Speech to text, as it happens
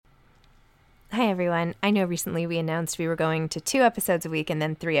Hi, everyone. I know recently we announced we were going to 2 episodes a week and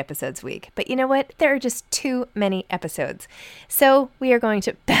then 3 episodes a week. But you know what? There are just too many episodes. So we are going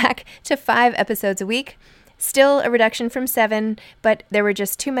back to 5 episodes a week. Still a reduction from 7, but there were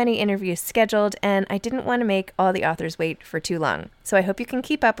just too many interviews scheduled, and I didn't want to make all the authors wait for too long. So I hope you can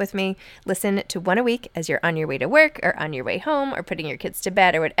keep up with me. Listen to 1 a week as you're on your way to work or on your way home or putting your kids to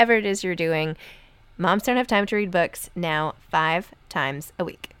bed or whatever it is you're doing. Moms Don't Have Time to Read Books, now 5 times a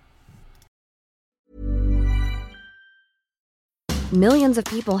week. Millions of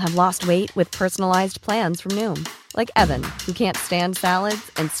people have lost weight with personalized plans from Noom. Like Evan, who can't stand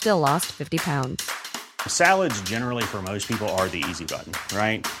salads and still lost 50 pounds. Salads generally for most people are the easy button,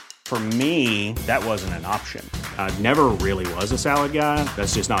 right? For me, that wasn't an option. I never really was a salad guy.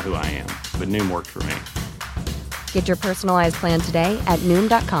 That's just not who I am. But Noom worked for me. Get your personalized plan today at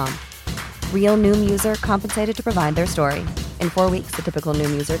Noom.com. Real Noom user compensated to provide their story. In 4 weeks, the typical Noom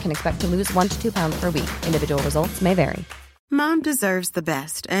user can expect to lose 1 to 2 pounds per week. Individual results may vary. Mom deserves the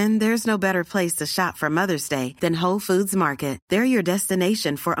best, and there's no better place to shop for Mother's Day than Whole Foods Market. They're your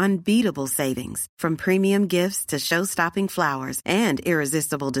destination for unbeatable savings, from premium gifts to show-stopping flowers and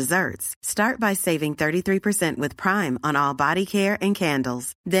irresistible desserts. Start by saving 33% with Prime on all body care and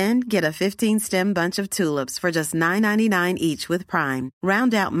candles. Then get a 15-stem bunch of tulips for just $9.99 each with Prime.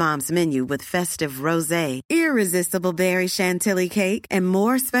 Round out Mom's menu with festive rosé, irresistible berry chantilly cake, and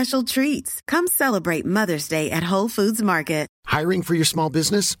more special treats. Come celebrate Mother's Day at Whole Foods Market. Hiring for your small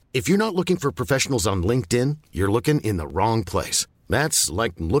business? If you're not looking for professionals on LinkedIn, you're looking in the wrong place. That's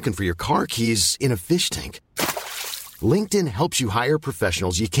like looking for your car keys in a fish tank. LinkedIn helps you hire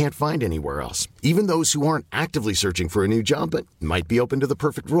professionals you can't find anywhere else, even those who aren't actively searching for a new job but might be open to the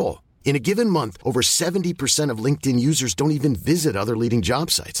perfect role. In a given month, over 70% of LinkedIn users don't even visit other leading job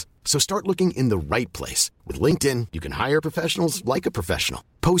sites. So start looking in the right place. With LinkedIn, you can hire professionals like a professional.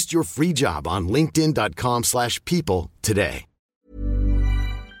 Post your free job on linkedin.com/people today.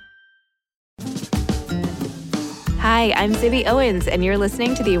 Hi, I'm Zibby Owens, and you're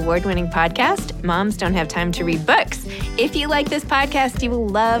listening to the award-winning podcast, Moms Don't Have Time to Read Books. If you like this podcast, you will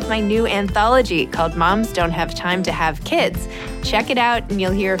love my new anthology called Moms Don't Have Time to Have Kids. Check it out, and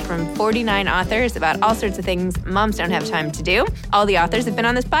you'll hear from 49 authors about all sorts of things moms don't have time to do. All the authors have been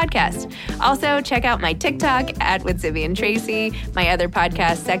on this podcast. Also, check out my TikTok, @with Zibby and Tracy, my other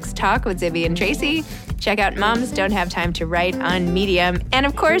podcast, Sex Talk with Zibby and Tracy. Check out Moms Don't Have Time to Write on Medium. And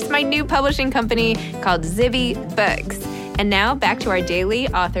of course, my new publishing company called Zibby Books. And now back to our daily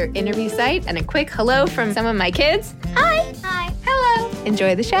author interview site and a quick hello from some of my kids. Hi. Hi. Hello.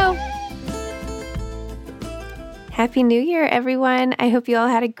 Enjoy the show. Happy New Year, everyone. I hope you all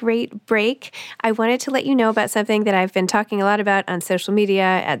had a great break. I wanted to let you know about something that I've been talking a lot about on social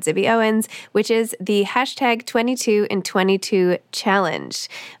media @Zibby Owens, which is the hashtag 22 in 22 challenge.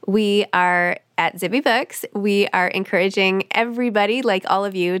 We are at Zibby Books. We are encouraging everybody, like all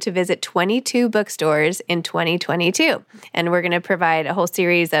of you, to visit 22 bookstores in 2022. And we're going to provide a whole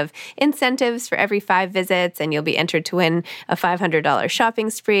series of incentives for every 5 visits, and you'll be entered to win a $500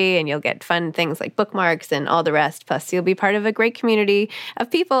 shopping spree, and you'll get fun things like bookmarks and all the rest. Plus, you'll be part of a great community of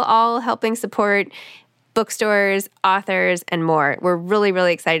people all helping support bookstores, authors, and more. We're really,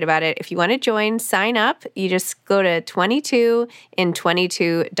 really excited about it. If you want to join, sign up. You just go to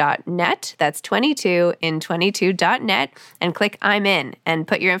 22in22.net. That's 22in22.net and click I'm in and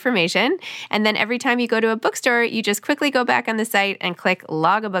put your information. And then every time you go to a bookstore, you just quickly go back on the site and click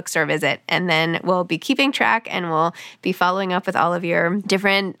log a bookstore visit. And then we'll be keeping track and we'll be following up with all of your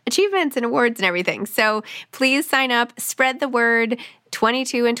different achievements and awards and everything. So please sign up, spread the word.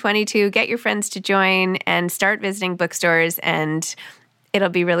 22 in 22, get your friends to join and start visiting bookstores, and it'll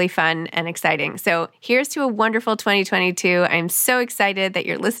be really fun and exciting. So here's to a wonderful 2022. I'm so excited that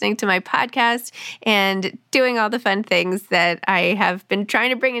you're listening to my podcast and doing all the fun things that I have been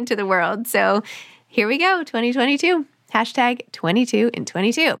trying to bring into the world. So here we go, 2022. Hashtag 22 in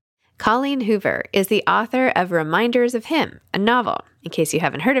 22. Colleen Hoover is the author of Reminders of Him, a novel. In case you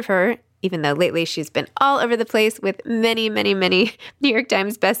haven't heard of her, even though lately she's been all over the place with many, many, many New York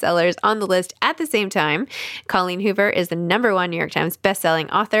Times bestsellers on the list at the same time. Colleen Hoover is the #1 New York Times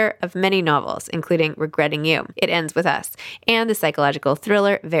bestselling author of many novels, including Regretting You, It Ends With Us, and the psychological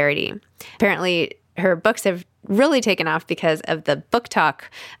thriller Verity. Apparently, her books have really taken off because of the Book Talk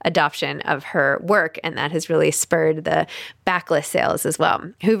adoption of her work, and that has really spurred the backlist sales as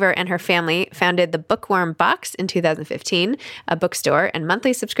well. Hoover and her family founded the Bookworm Box in 2015, a bookstore and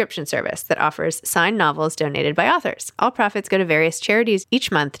monthly subscription service that offers signed novels donated by authors. All profits go to various charities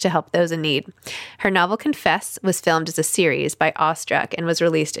each month to help those in need. Her novel Confess was filmed as a series by Awestruck and was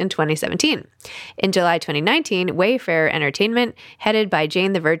released in 2017. In July 2019, Wayfarer Entertainment, headed by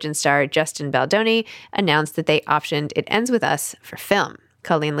Jane the Virgin star Justin Baldoni, announced that they optioned It Ends With Us for film.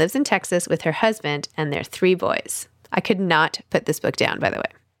 Colleen lives in Texas with her husband and their 3 boys. I could not put this book down, by the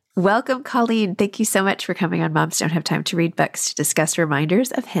way. Welcome, Colleen. Thank you so much for coming on Moms Don't Have Time to Read Books to discuss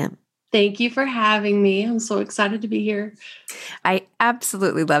Reminders of Him. Thank you for having me. I'm so excited to be here. I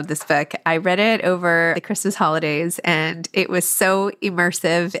absolutely love this book. I read it over the Christmas holidays, and it was so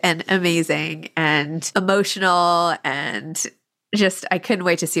immersive and amazing and emotional, and just, I couldn't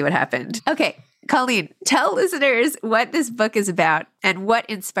wait to see what happened. Okay, Colleen, tell listeners what this book is about and what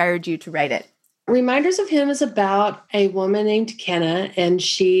inspired you to write it. Reminders of Him is about a woman named Kenna, and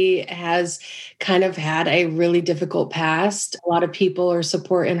she has kind of had a really difficult past. A lot of people or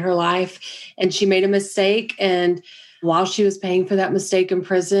support in her life, and she made a mistake. And while she was paying for that mistake in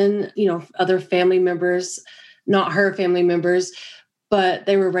prison, other family members, not her family members, but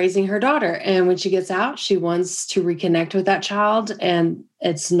they were raising her daughter. And when she gets out, she wants to reconnect with that child. And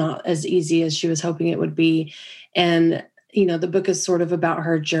it's not as easy as she was hoping it would be. And, the book is sort of about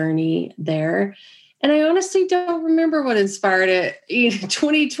her journey there. And I honestly don't remember what inspired it.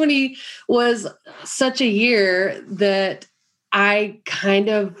 2020 was such a year that I kind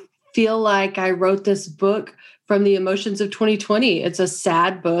of feel like I wrote this book from the emotions of 2020. It's a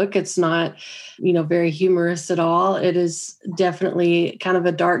sad book. It's not, very humorous at all. It is definitely kind of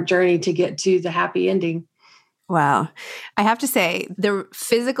a dark journey to get to the happy ending. Wow. I have to say, the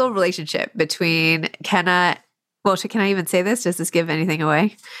physical relationship between Kenna, can I even say this? Does this give anything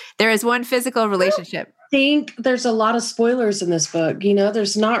away? There is one physical relationship. I think there's a lot of spoilers in this book.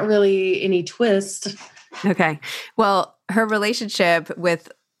 There's not really any twist. Okay. Well, her relationship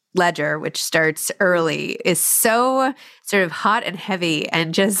with Ledger, which starts early, is so sort of hot and heavy,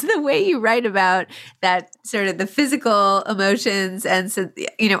 and just the way you write about that, sort of the physical emotions and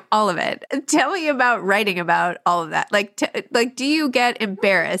all of it. Tell me about writing about all of that. Do you get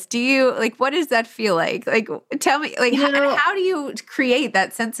embarrassed? Do you what does that feel like? Tell me, how do you create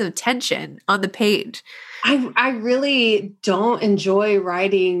that sense of tension on the page? I really don't enjoy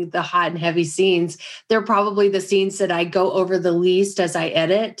writing the hot and heavy scenes. They're probably the scenes that I go over the least as I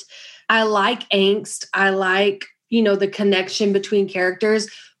edit. I like angst. I like, the connection between characters,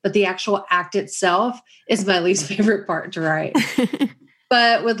 but the actual act itself is my least favorite part to write.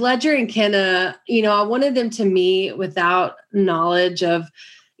 But with Ledger and Kenna, I wanted them to meet without knowledge of,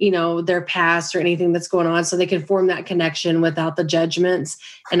 their past or anything that's going on, so they can form that connection without the judgments.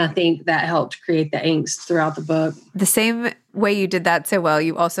 And I think that helped create the angst throughout the book. The same way you did that so well,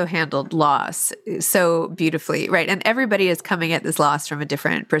 you also handled loss so beautifully, right? And everybody is coming at this loss from a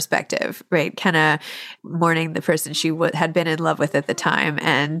different perspective, right? Kenna mourning the person she had been in love with at the time,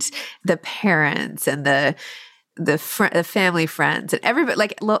 and the parents and the family friends, and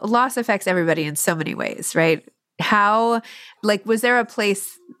everybody. Loss affects everybody in so many ways, right? How, was there a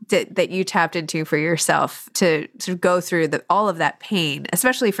place that you tapped into for yourself to sort of go through all of that pain,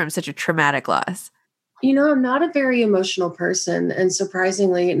 especially from such a traumatic loss? I'm not a very emotional person. And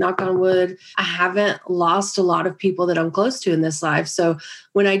surprisingly, knock on wood, I haven't lost a lot of people that I'm close to in this life. So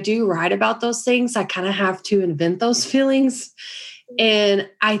when I do write about those things, I kind of have to invent those feelings. And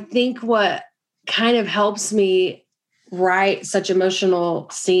I think what kind of helps me write such emotional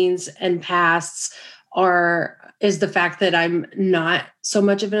scenes and pasts is the fact that I'm not so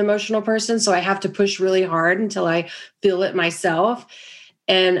much of an emotional person. So I have to push really hard until I feel it myself.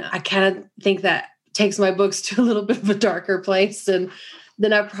 And I kind of think that takes my books to a little bit of a darker place than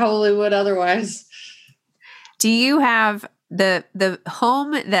I probably would otherwise. Do you have the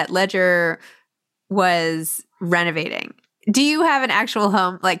home that Ledger was renovating? Do you have an actual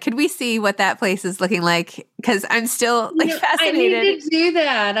home? Could we see what that place is looking like? Because I'm still fascinated. I need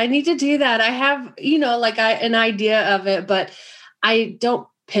to do that. I have, an idea of it, but I don't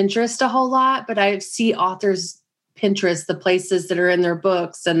Pinterest a whole lot, but I see authors Pinterest the places that are in their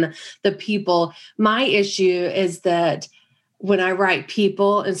books and the people. My issue is that when I write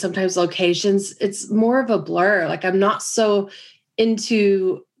people and sometimes locations, it's more of a blur. I'm not so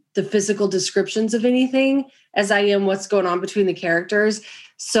into the physical descriptions of anything as I am what's going on between the characters.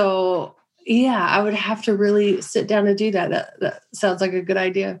 So yeah, I would have to really sit down and do that. That sounds like a good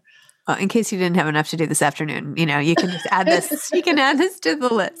idea. Well, in case you didn't have enough to do this afternoon, you can just add this. You can add this to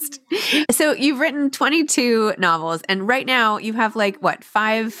the list. So you've written 22 novels, and right now you have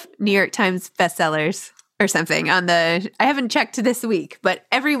 5 New York Times bestsellers or something I haven't checked this week, but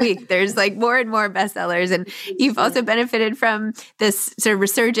every week there's more and more bestsellers. And you've also benefited from this sort of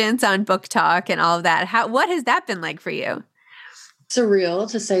resurgence on Book Talk and all of that. What has that been like for you? Surreal,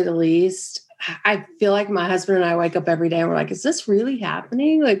 to say the least. I feel like my husband and I wake up every day and we're like, is this really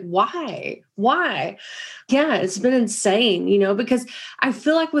happening? Why? Yeah, it's been insane, because I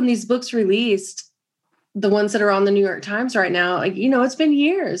feel like when these books released, the ones that are on the New York Times right now, it's been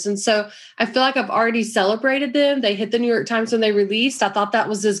years. And so I feel like I've already celebrated them. They hit the New York Times when they released. I thought that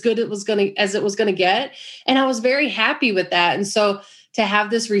was as good as it was going to get. And I was very happy with that. And so to have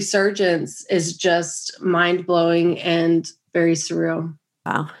this resurgence is just mind blowing and very surreal.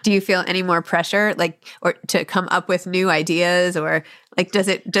 Wow. Do you feel any more pressure, or to come up with new ideas, or does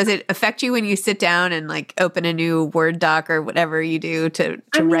it affect you when you sit down and open a new Word doc or whatever you do to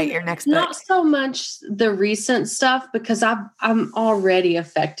write your next book? Not so much the recent stuff, because I'm already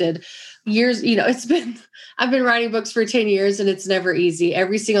affected. I've been writing books for 10 years and it's never easy.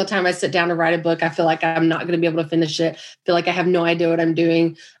 Every single time I sit down to write a book, I feel like I'm not going to be able to finish it. I feel like I have no idea what I'm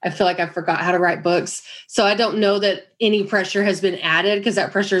doing. I feel like I forgot how to write books. So I don't know that any pressure has been added, because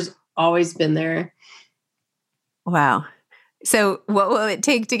that pressure's always been there. Wow. So what will it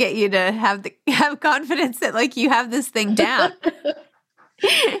take to get you to have confidence that you have this thing down?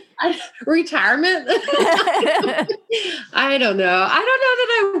 Retirement? I don't know. I don't know that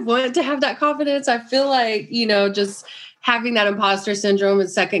I want to have that confidence. I feel like, just having that imposter syndrome and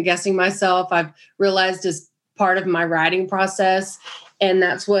second guessing myself, I've realized is part of my writing process. And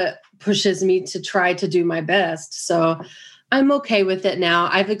that's what pushes me to try to do my best. So I'm okay with it now.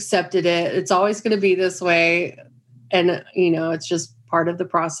 I've accepted it. It's always going to be this way. And, it's just part of the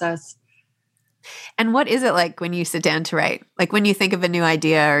process. And what is it like when you sit down to write? When you think of a new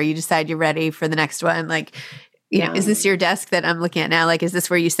idea or you decide you're ready for the next one, is this your desk that I'm looking at now? Is this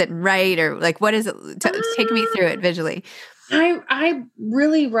where you sit and write, or what is it? Take me through it visually. I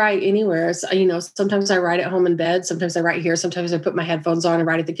really write anywhere. So, sometimes I write at home in bed. Sometimes I write here. Sometimes I put my headphones on and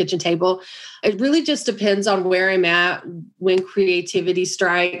write at the kitchen table. It really just depends on where I'm at when creativity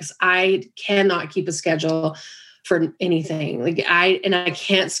strikes. I cannot keep a schedule for anything. I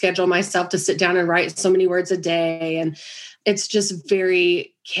can't schedule myself to sit down and write so many words a day. And it's just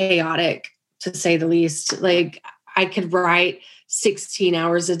very chaotic, to say the least. I could write 16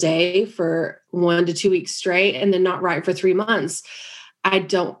 hours a day for 1 to 2 weeks straight and then not write for 3 months. I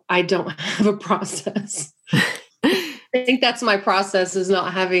don't have a process. I think that's my process, is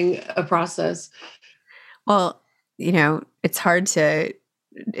not having a process. Well, it's hard to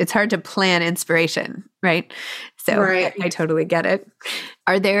plan inspiration, right? So right. I totally get it.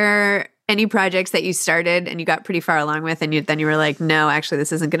 Are there any projects that you started and you got pretty far along with, and then you were like, no, actually,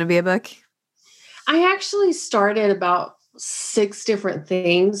 this isn't going to be a book? I actually started about 6 different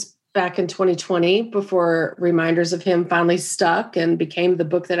things back in 2020 before Reminders of Him finally stuck and became the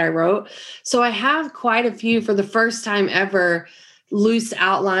book that I wrote. So I have quite a few, for the first time ever, loose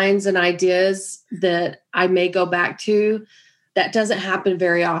outlines and ideas that I may go back to. That doesn't happen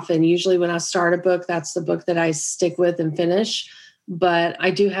very often. Usually when I start a book, that's the book that I stick with and finish. But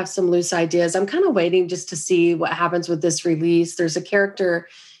I do have some loose ideas. I'm kind of waiting just to see what happens with this release. There's a character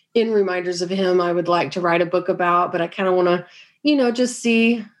in Reminders of Him I would like to write a book about, but I kind of want to, just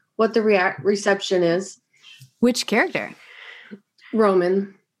see what the reception is. Which character?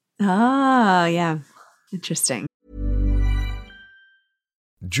 Roman. Oh, yeah. Interesting.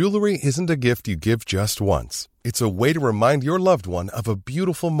 Jewelry isn't a gift you give just once. It's a way to remind your loved one of a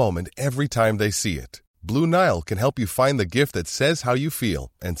beautiful moment every time they see it. Blue Nile can help you find the gift that says how you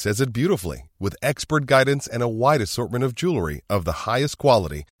feel and says it beautifully, with expert guidance and a wide assortment of jewelry of the highest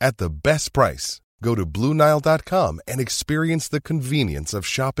quality at the best price. Go to BlueNile.com and experience the convenience of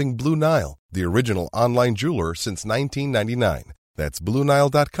shopping Blue Nile, the original online jeweler since 1999. That's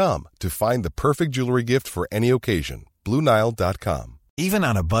BlueNile.com to find the perfect jewelry gift for any occasion. BlueNile.com. Even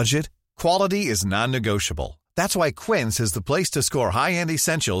on a budget, quality is non-negotiable. That's why Quince is the place to score high-end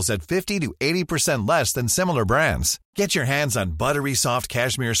essentials at 50 to 80% less than similar brands. Get your hands on buttery soft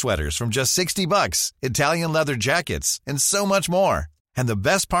cashmere sweaters from just $60, Italian leather jackets, and so much more. And the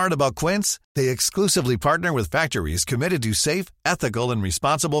best part about Quince, they exclusively partner with factories committed to safe, ethical, and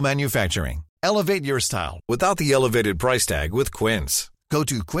responsible manufacturing. Elevate your style without the elevated price tag with Quince. Go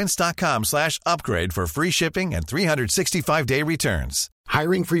to quince.com/upgrade for free shipping and 365-day returns.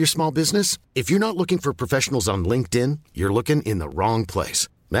 Hiring for your small business? If you're not looking for professionals on LinkedIn, you're looking in the wrong place.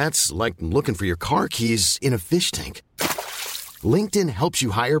 That's like looking for your car keys in a fish tank. LinkedIn helps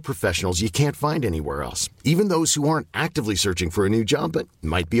you hire professionals you can't find anywhere else, even those who aren't actively searching for a new job but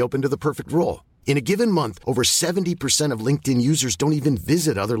might be open to the perfect role. In a given month, over 70% of LinkedIn users don't even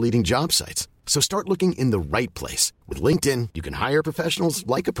visit other leading job sites. So start looking in the right place. With LinkedIn, you can hire professionals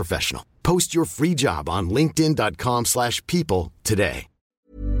like a professional. Post your free job on linkedin.com/people today.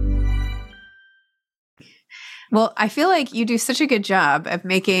 Well, I feel like you do such a good job of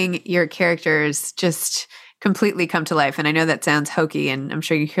making your characters just completely come to life. And I know that sounds hokey, and I'm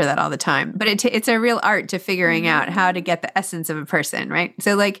sure you hear that all the time, but it's a real art to figuring out how to get the essence of a person, right?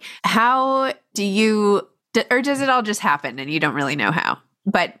 So like, how do you, or does it all just happen and you don't really know how?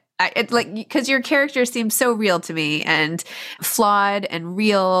 But because your character seems so real to me, and flawed and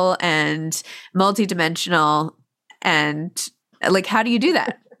real and multidimensional, and like, how do you do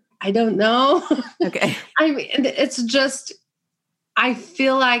that? I don't know. Okay. I mean, it's just, I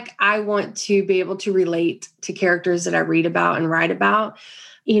feel like I want to be able to relate to characters that I read about and write about.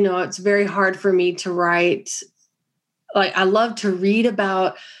 You know, it's very hard for me to write. Like, I love to read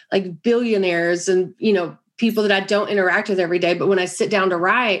about like billionaires and, you know, people that I don't interact with every day. But when I sit down to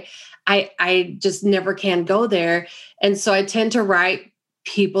write, I just never can go there. And so I tend to write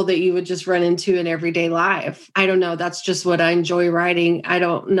people that you would just run into in everyday life. I don't know. That's just what I enjoy writing. I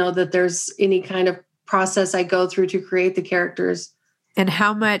don't know that there's any kind of process I go through to create the characters. And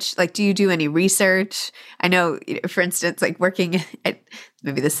how much, like, do you do any research? I know, for instance, like working at,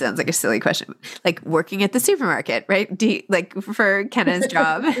 maybe this sounds like a silly question, like working at the supermarket, right? Do you, like for Kenna's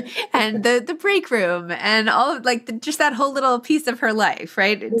job and the break room and all of like just that whole little piece of her life,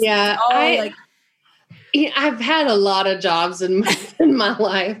 right? Yeah. I've had a lot of jobs in my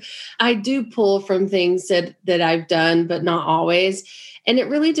life. I do pull from things that I've done, but not always. And it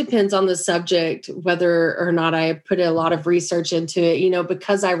really depends on the subject, whether or not I put a lot of research into it. You know,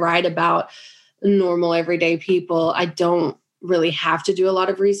 because I write about normal, everyday people, I don't really have to do a lot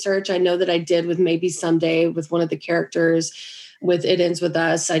of research. I know that I did with Maybe Someday with one of the characters with It Ends With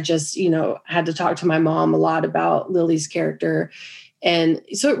Us. I just, you know, had to talk to my mom a lot about Lily's character. And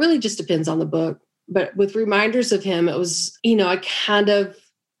so it really just depends on the book. But with Reminders of Him, it was, you know, I kind of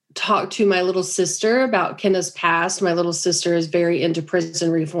talked to my little sister about Kenna's past. My little sister is very into prison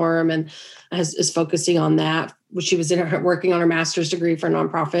reform and is focusing on that. She was working on her master's degree for a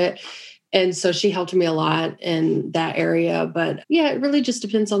nonprofit. And so she helped me a lot in that area. But yeah, it really just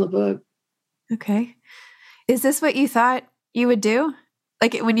depends on the book. Okay. Is this what you thought you would do?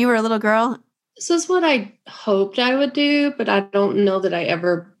 Like when you were a little girl? This is what I hoped I would do, but I don't know that I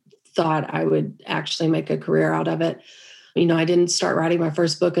ever thought I would actually make a career out of it. You know, I didn't start writing my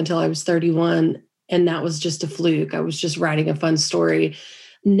first book until I was 31, and that was just a fluke. I was just writing a fun story.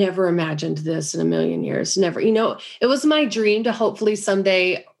 Never imagined this in a million years. Never. You know, it was my dream to hopefully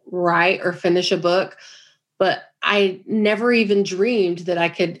someday write or finish a book, but I never even dreamed that I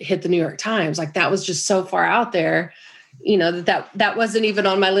could hit the New York Times. Like that was just so far out there, you know, that wasn't even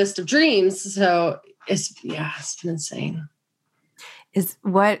on my list of dreams. So it's been insane. Is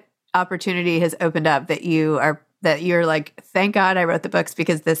what opportunity has opened up that you're like, thank God I wrote the books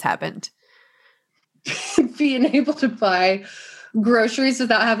because this happened? Being able to buy groceries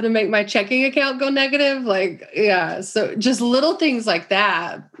without having to make my checking account go negative. Like, yeah. So just little things like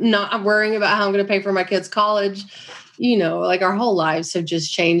that, not worrying about how I'm going to pay for my kids' college, you know, like our whole lives have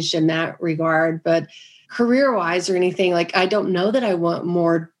just changed in that regard. But career-wise or anything, like, I don't know that I want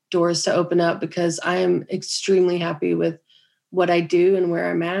more doors to open up because I am extremely happy with what I do and where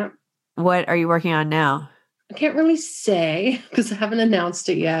I'm at. What are you working on now? I can't really say because I haven't announced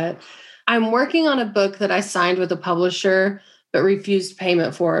it yet. I'm working on a book that I signed with a publisher, but refused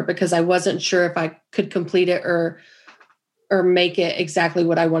payment for it because I wasn't sure if I could complete it or make it exactly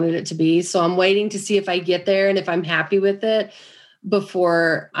what I wanted it to be. So I'm waiting to see if I get there and if I'm happy with it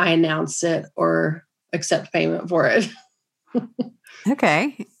before I announce it or accept payment for it.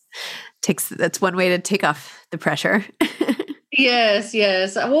 Okay. That's one way to take off the pressure. Yes.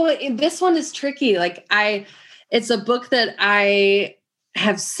 Well, this one is tricky. Like it's a book that I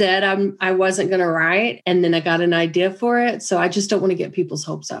have said I wasn't going to write, and then I got an idea for it. So I just don't want to get people's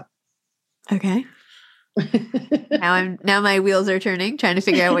hopes up. Okay. Now my wheels are turning, trying to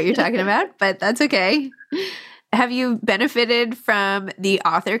figure out what you're talking about, but that's okay. Have you benefited from the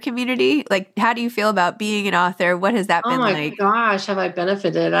author community? Like, how do you feel about being an author? What has that been like? Oh my gosh, have I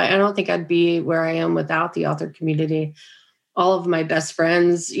benefited? I don't think I'd be where I am without the author community. All of my best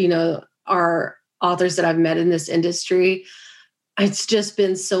friends, you know, are authors that I've met in this industry. It's just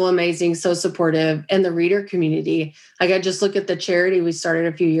been so amazing, so supportive. And the reader community, like I just look at the charity we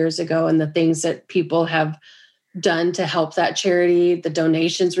started a few years ago and the things that people have done to help that charity, the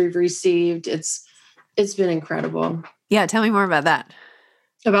donations we've received. It's been incredible. Yeah, tell me more about that.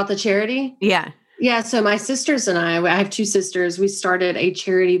 About the charity? Yeah. Yeah, so my sisters and I have two sisters. We started a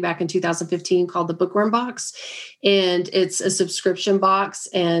charity back in 2015 called the Bookworm Box, and it's a subscription box.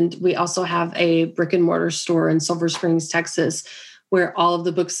 And we also have a brick and mortar store in Silver Springs, Texas, where all of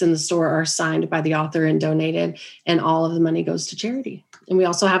the books in the store are signed by the author and donated, and all of the money goes to charity. And we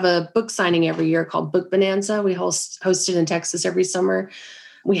also have a book signing every year called Book Bonanza. We host it in Texas every summer.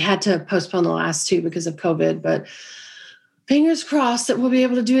 We had to postpone the last two because of COVID, but fingers crossed that we'll be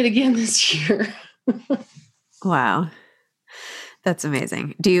able to do it again this year. Wow. That's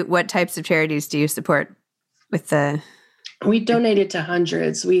amazing. What types of charities do you support with the? We donated to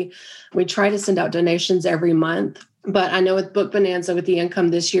hundreds. We try to send out donations every month, but I know with Book Bonanza, with the income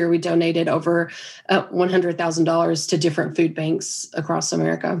this year, we donated over $100,000 to different food banks across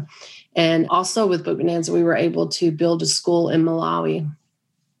America. And also with Book Bonanza, we were able to build a school in Malawi.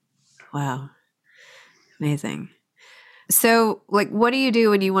 Wow. Amazing. So, what do you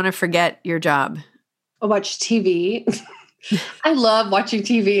do when you want to forget your job? I watch TV. I love watching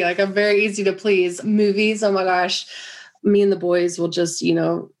TV. I'm very easy to please. Movies, oh my gosh. Me and the boys will just,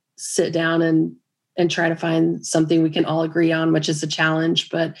 sit down and try to find something we can all agree on, which is a challenge,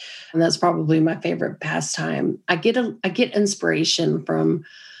 but that's probably my favorite pastime. I get inspiration from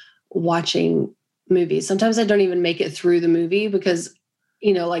watching movies. Sometimes I don't even make it through the movie because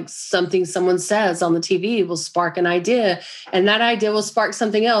something someone says on the TV will spark an idea, and that idea will spark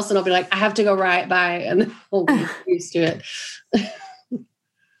something else. And I'll be like, I have to go right by, and then we'll get used to it.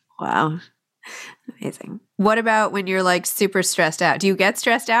 Wow. Amazing. What about when you're super stressed out? Do you get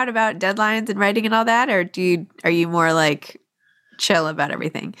stressed out about deadlines and writing and all that? Or are you more chill about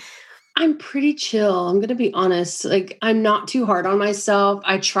everything? I'm pretty chill. I'm going to be honest. I'm not too hard on myself.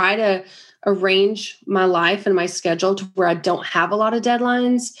 I try to arrange my life and my schedule to where I don't have a lot of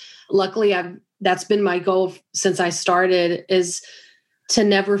deadlines. Luckily, that's been my goal since I started, is to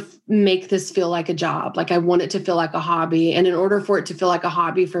never make this feel like a job. I want it to feel like a hobby. And in order for it to feel like a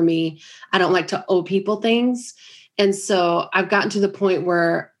hobby for me, I don't like to owe people things. And so I've gotten to the point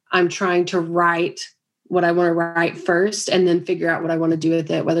where I'm trying to write what I want to write first and then figure out what I want to do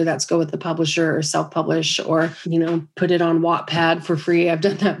with it, whether that's go with the publisher or self-publish or, put it on Wattpad for free. I've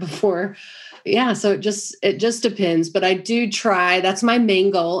done that before. Yeah. So it just depends, but I do try. That's my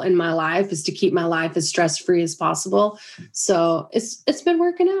main goal in my life, is to keep my life as stress-free as possible. So it's been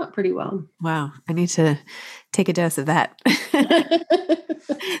working out pretty well. Wow. I need to take a dose of that.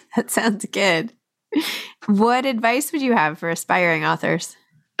 That sounds good. What advice would you have for aspiring authors?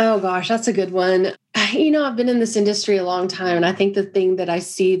 Oh gosh, that's a good one. I've been in this industry a long time, and I think the thing that I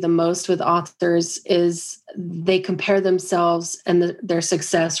see the most with authors is they compare themselves and their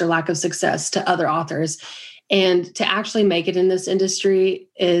success or lack of success to other authors. And to actually make it in this industry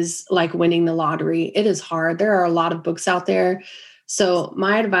is like winning the lottery. It is hard. There are a lot of books out there. So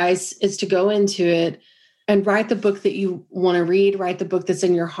my advice is to go into it and write the book that you want to read, write the book that's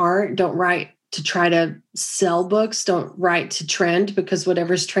in your heart. Don't write to try to sell books. Don't write to trend, because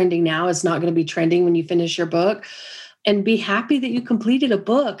whatever's trending now is not going to be trending when you finish your book. And be happy that you completed a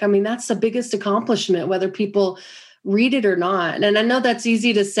book. I mean, that's the biggest accomplishment, whether people read it or not. And I know that's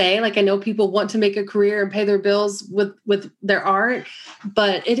easy to say. I know people want to make a career and pay their bills with their art,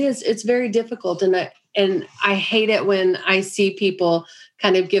 but it's very difficult. And I hate it when I see people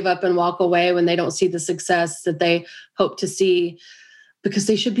kind of give up and walk away when they don't see the success that they hope to see, because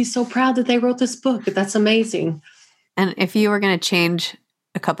they should be so proud that they wrote this book. That's amazing. And if you were going to change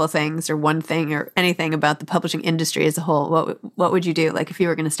a couple of things or one thing or anything about the publishing industry as a whole, what would you do? If you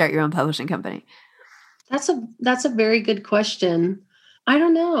were going to start your own publishing company? That's a very good question. I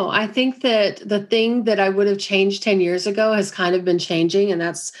don't know. I think that the thing that I would have changed 10 years ago has kind of been changing, and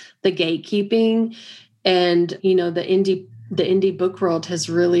that's the gatekeeping. And, the indie book world has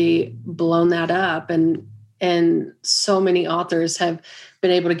really blown that up. And so many authors have been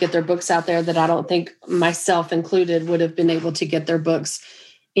able to get their books out there that I don't think, myself included, would have been able to get their books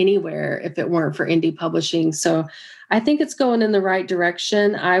anywhere if it weren't for indie publishing. So I think it's going in the right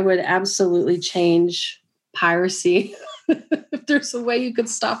direction. I would absolutely change piracy if there's a way you could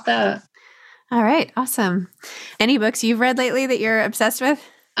stop that. All right. Awesome. Any books you've read lately that you're obsessed with?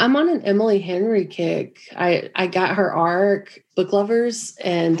 I'm on an Emily Henry kick. I got her ARC, Book Lovers,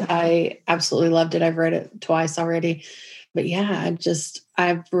 and I absolutely loved it. I've read it twice already. But yeah,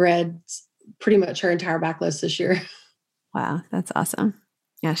 I've read pretty much her entire backlist this year. Wow, that's awesome.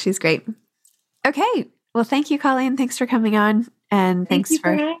 Yeah, she's great. Okay. Well, thank you, Colleen. Thanks for coming on. And thanks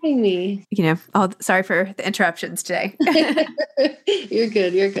for having me. Sorry for the interruptions today. You're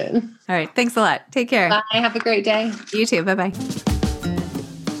good. You're good. All right. Thanks a lot. Take care. Bye. Have a great day. You too. Bye-bye.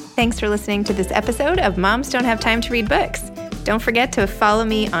 Thanks for listening to this episode of Moms Don't Have Time to Read Books. Don't forget to follow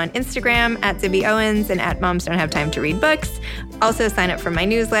me on Instagram at Zibby Owens and at Moms Don't Have Time to Read Books. Also sign up for my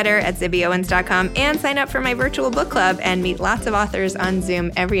newsletter at zibbyowens.com and sign up for my virtual book club and meet lots of authors on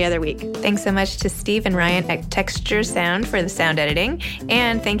Zoom every other week. Thanks so much to Steve and Ryan at Texture Sound for the sound editing.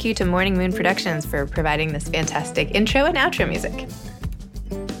 And thank you to Morning Moon Productions for providing this fantastic intro and outro music.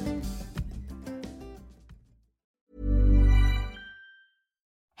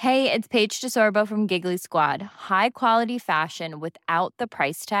 Hey, it's Paige DeSorbo from Giggly Squad. High quality fashion without the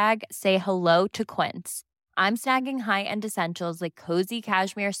price tag. Say hello to Quince. I'm snagging high-end essentials like cozy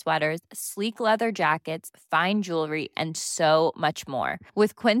cashmere sweaters, sleek leather jackets, fine jewelry, and so much more.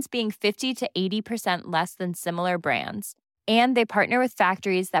 With Quince being 50 to 80% less than similar brands. And they partner with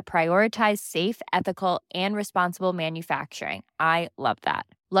factories that prioritize safe, ethical, and responsible manufacturing. I love that.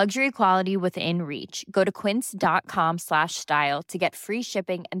 Luxury quality within reach. Go to quince.com/style to get free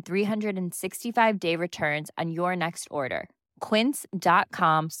shipping and 365-day returns on your next order.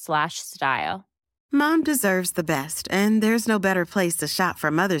 Quince.com/style. Mom deserves the best, and there's no better place to shop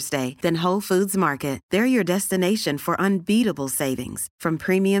for Mother's Day than Whole Foods Market. They're your destination for unbeatable savings, from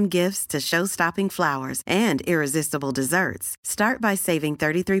premium gifts to show-stopping flowers and irresistible desserts. Start by saving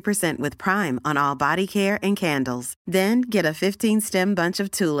 33% with Prime on all body care and candles. Then get a 15-stem bunch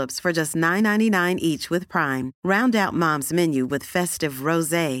of tulips for just $9.99 each with Prime. Round out Mom's menu with festive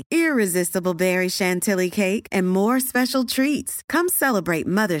rosé, irresistible berry chantilly cake, and more special treats. Come celebrate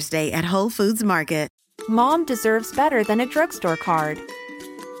Mother's Day at Whole Foods Market. Mom deserves better than a drugstore card.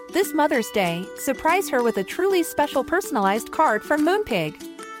 This Mother's Day, surprise her with a truly special personalized card from Moonpig.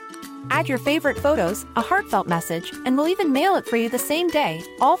 Add your favorite photos, a heartfelt message, and we'll even mail it for you the same day,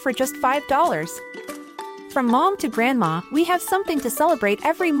 all for just $5. From mom to grandma, we have something to celebrate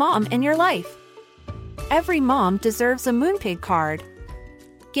every mom in your life. Every mom deserves a Moonpig card.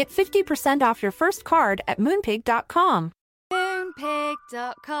 Get 50% off your first card at moonpig.com.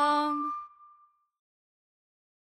 Moonpig.com